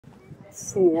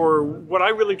For what I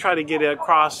really try to get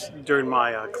across during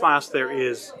my class, there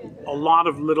is a lot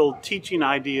of little teaching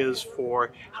ideas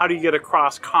for how do you get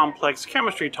across complex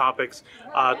chemistry topics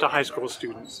to high school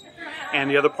students. And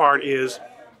the other part is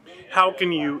how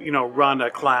can you, run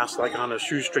a class like on a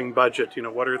shoestring budget?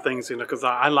 What are things, because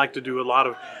I like to do a lot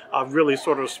of really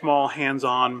sort of small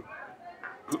hands-on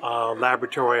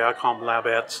laboratory, I call them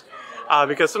labettes,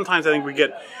 because sometimes I think we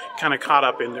get kind of caught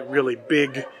up in the really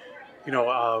big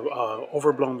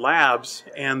overblown labs,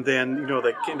 and then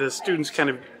the students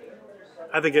kind of,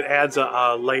 I think it adds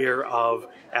a layer of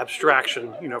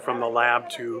abstraction, from the lab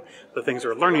to the things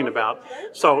they're learning about.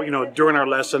 So, during our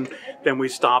lesson, then we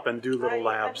stop and do little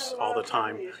labs all the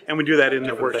time. And we do that in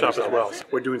the workshop as well.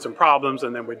 We're doing some problems,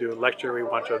 and then we do a lecture, we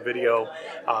watch a video,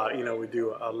 we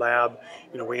do a lab,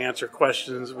 we answer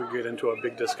questions, we get into a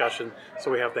big discussion. So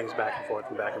we have things back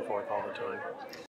and forth all the time.